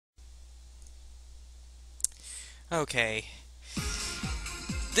Okay.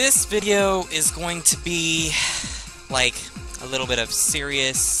 This video is going to be like a little bit of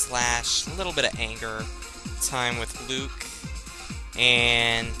serious slash a little bit of anger time with Luke,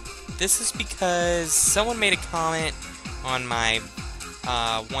 and this is because someone made a comment on my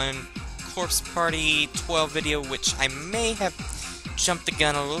one Corpse Party 12 video, which I may have jumped the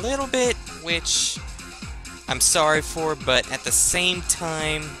gun a little bit, which I'm sorry for, but at the same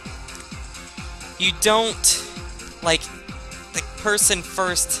time, you don't, like, the person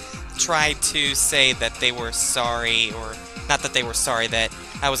first tried to say that they were sorry, or not that they were sorry, that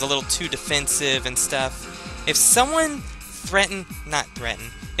I was a little too defensive and stuff. If someone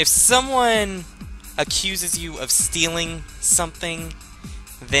if someone accuses you of stealing something,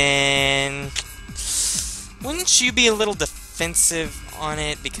 then wouldn't you be a little defensive on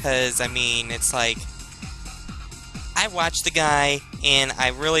it? Because, I mean, it's like, I watched the guy, and I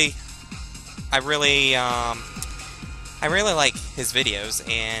really like his videos,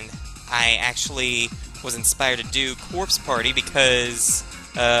 and I actually was inspired to do Corpse Party because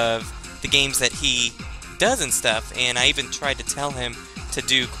of the games that he does and stuff, and I even tried to tell him to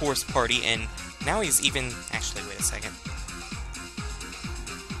do Corpse Party, and now he's even... Actually, wait a second.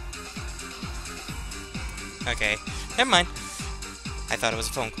 Okay, never mind. I thought it was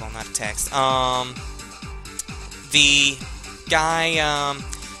a phone call, not a text. The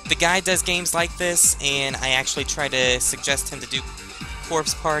guy does games like this, and I actually tried to suggest him to do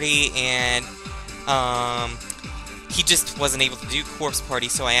Corpse Party, and he just wasn't able to do Corpse Party,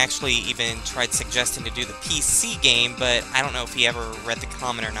 so I actually even tried suggesting to do the PC game, but I don't know if he ever read the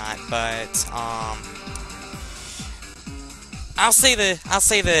comment or not. But I'll say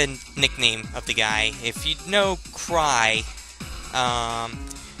the nickname of the guy. If you know Cry,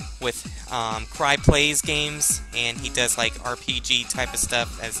 with Cry plays games, and he does like RPG type of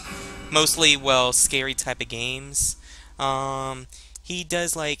stuff, as mostly, well, scary type of games. He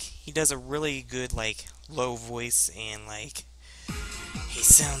does a really good like low voice, and like he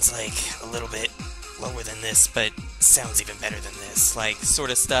sounds like a little bit lower than this, but sounds even better than this, like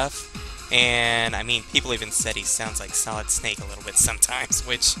sort of stuff. And I mean, people even said he sounds like Solid Snake a little bit sometimes,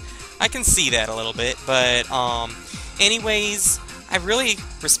 which I can see that a little bit. But anyways, I really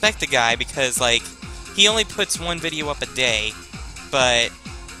respect the guy because, like, he only puts one video up a day, but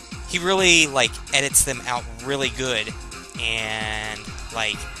he really, like, edits them out really good. And,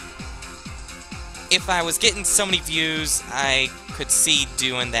 like, if I was getting so many views, I could see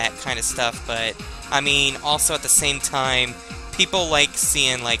doing that kind of stuff. But, I mean, also at the same time, people like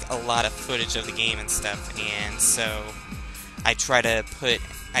seeing, like, a lot of footage of the game and stuff. And so I try to put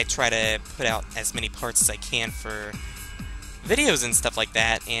out as many parts as I can for videos and stuff like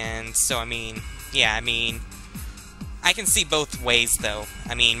that. And so, I mean, yeah, I mean, I can see both ways, though.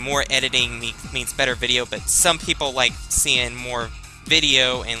 I mean, more editing means better video, but some people like seeing more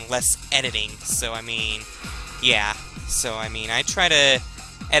video and less editing. So, I mean, yeah. So, I mean, I try to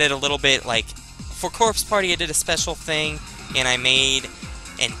edit a little bit. Like, for Corpse Party, I did a special thing, and I made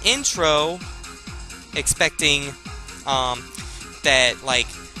an intro expecting, that, like,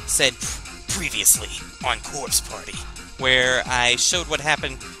 said, previously on Corpse Party, where I showed what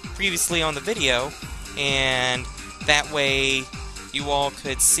happened previously on the video, and that way you all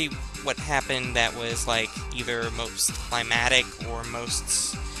could see what happened that was, like, either most climatic or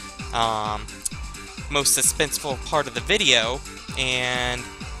most suspenseful part of the video. And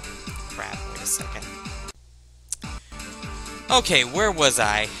crap, wait a second. Okay, where was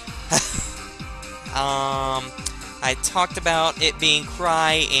I? I talked about it being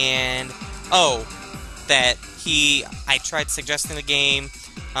Cry, and that I tried suggesting the game.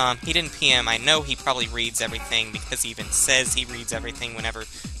 He didn't PM. I know he probably reads everything, because he even says he reads everything whenever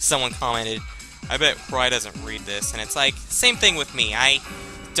someone commented, I bet Cry doesn't read this. And it's like, same thing with me. I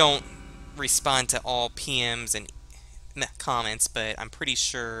don't respond to all PMs and comments, but I'm pretty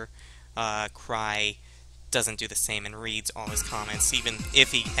sure Cry doesn't do the same and reads all his comments, even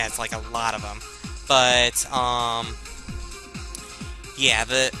if he has like a lot of them. But yeah,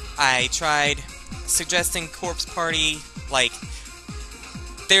 I tried suggesting Corpse Party. Like,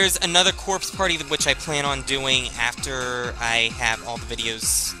 there's another Corpse Party which I plan on doing after I have all the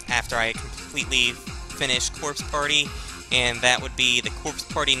videos, after I completely finish Corpse Party, and that would be the Corpse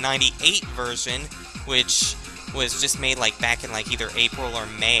Party 98 version, which was just made like back in like either April or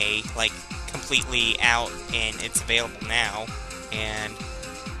May, like completely out, and it's available now. And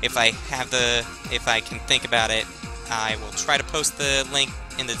if I can think about it, I will try to post the link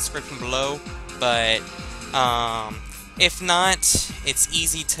in the description below. But if not, it's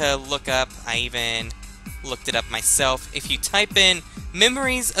easy to look up. I even looked it up myself. If you type in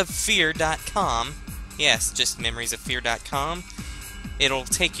memoriesoffear.com, Yes, just memoriesoffear.com. It'll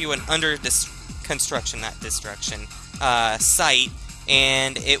take you an under construction, not destruction, site,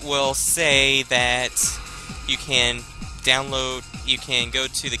 and it will say that you can download, you can go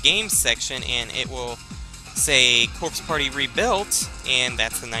to the games section, and it will say Corpse Party Rebuilt, and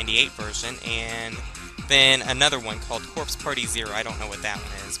that's the 98 version, and then another one called Corpse Party Zero. I don't know what that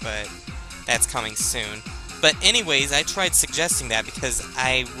one is, but that's coming soon. But anyways, I tried suggesting that because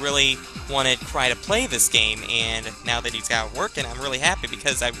I really wanted Cry to play this game, and now that he's got it working, I'm really happy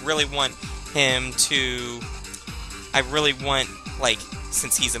because I really want him to... like,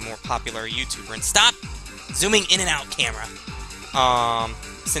 since he's a more popular YouTuber, and stop zooming in and out, camera!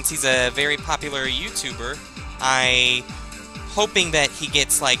 Since he's a very popular YouTuber, I'm hoping that he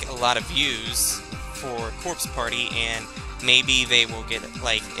gets, like, a lot of views for Corpse Party, and maybe they will get,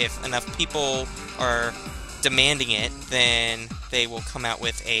 like, if enough people are demanding it, then they will come out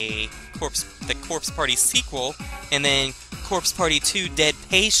with the Corpse Party sequel, and then Corpse Party 2 Dead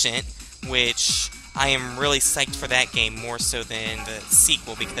Patient, which I am really psyched for that game more so than the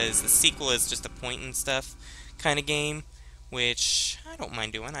sequel, because the sequel is just a point and stuff kind of game, which I don't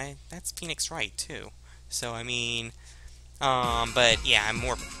mind doing. That's Phoenix Wright too. So I mean, but yeah, I'm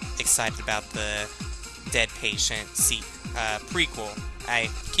more excited about the Dead Patient prequel. I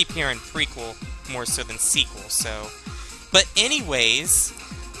keep hearing prequel more so than sequel, so... But anyways,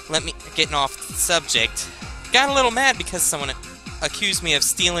 getting off the subject, got a little mad because someone accused me of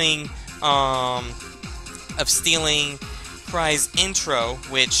stealing Cry's intro,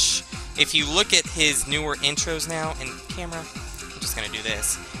 which, if you look at his newer intros now, and camera, I'm just gonna do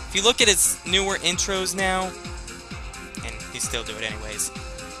this. If you look at his newer intros now, and he still do it anyways.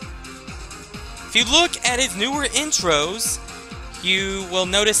 If you look at his newer intros, you will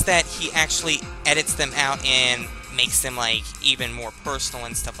notice that he actually edits them out and makes them, like, even more personal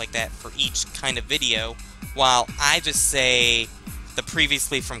and stuff like that for each kind of video, while I just say the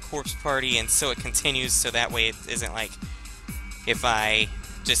previously from Corpse Party and so it continues, so that way it isn't like if I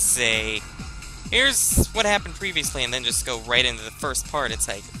just say, here's what happened previously, and then just go right into the first part. It's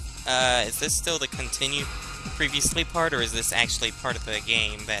like, is this still the continue previously part, or is this actually part of the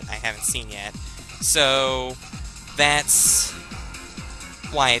game that I haven't seen yet? So that's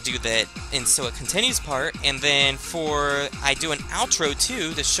why I do that, and so it continues part, and then I do an outro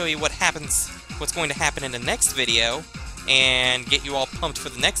too to show you what's going to happen in the next video, and get you all pumped for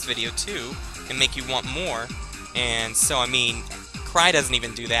the next video too, and make you want more. And so I mean, Cry doesn't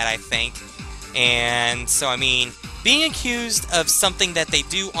even do that, I think. And so I mean, being accused of something that they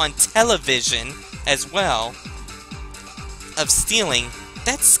do on television as well, of stealing,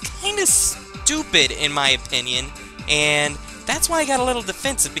 that's kind of stupid in my opinion, and that's why I got a little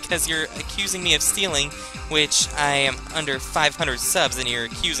defensive, because you're accusing me of stealing, which I am under 500 subs, and you're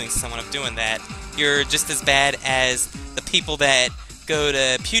accusing someone of doing that. You're just as bad as the people that go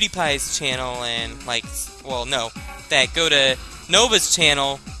to PewDiePie's channel and, like, well, no, that go to Nova's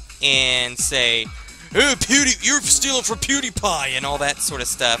channel and say, "Hey, you're stealing from PewDiePie," and all that sort of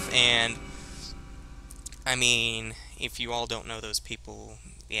stuff. And I mean, if you all don't know those people,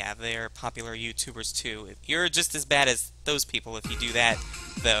 yeah, they're popular YouTubers too. You're just as bad as those people if you do that,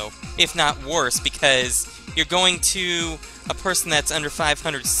 though, if not worse, because you're going to a person that's under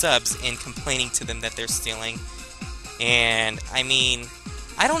 500 subs and complaining to them that they're stealing. And I mean,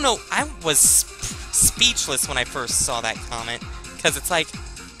 I don't know, I was speechless when I first saw that comment, because it's like,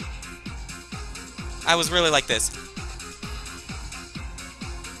 I was really like this.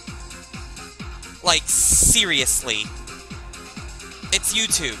 Like, seriously. It's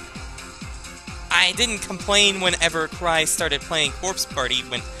YouTube. I didn't complain whenever Cry started playing Corpse Party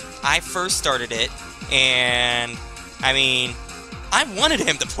when I first started it, and I mean, I wanted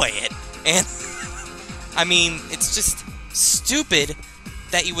him to play it, and I mean, it's just stupid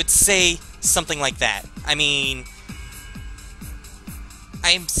that you would say something like that. I mean,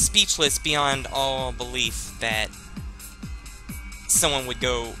 I'm speechless beyond all belief that someone would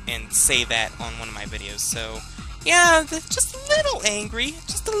go and say that on one of my videos. So yeah, just a little angry,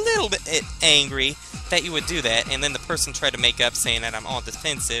 just a little bit angry that you would do that, and then the person tried to make up saying that I'm all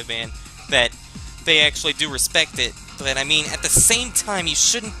defensive and that they actually do respect it. But I mean, at the same time, you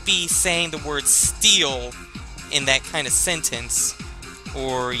shouldn't be saying the word steal in that kind of sentence,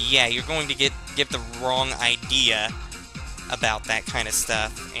 or yeah, you're going to give the wrong idea about that kind of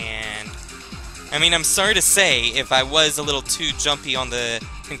stuff. And I mean, I'm sorry to say if I was a little too jumpy on the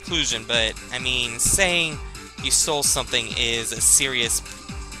conclusion, but I mean, saying you stole something is a serious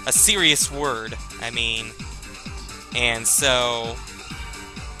word. I mean, and so,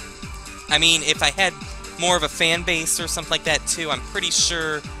 I mean, if I had more of a fan base or something like that too, I'm pretty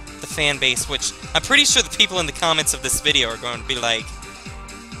sure the fan base, which I'm pretty sure the people in the comments of this video are going to be like,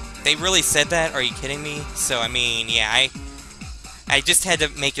 they really said that? Are you kidding me? So, I mean, yeah, I just had to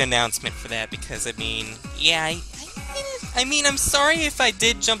make an announcement for that, because, I mean, yeah, I mean, I'm sorry if I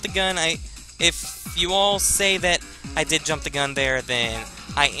did jump the gun. If you all say that I did jump the gun there, then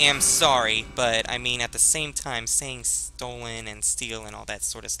I am sorry, but, I mean, at the same time, saying stolen and steal and all that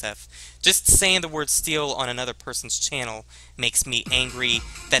sort of stuff, just saying the word steal on another person's channel makes me angry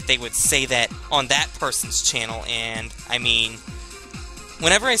that they would say that on that person's channel, and, I mean,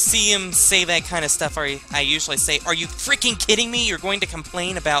 whenever I see him say that kind of stuff, I usually say, are you freaking kidding me? You're going to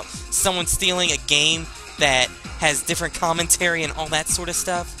complain about someone stealing a game that has different commentary and all that sort of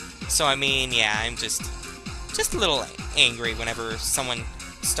stuff? So, I mean, yeah, I'm just a little angry whenever someone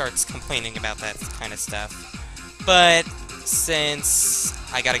starts complaining about that kind of stuff. But since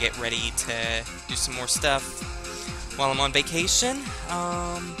I gotta get ready to do some more stuff while I'm on vacation,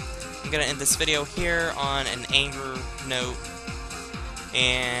 I'm gonna end this video here on an anger note.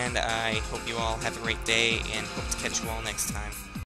 And I hope you all have a great day, and hope to catch you all next time.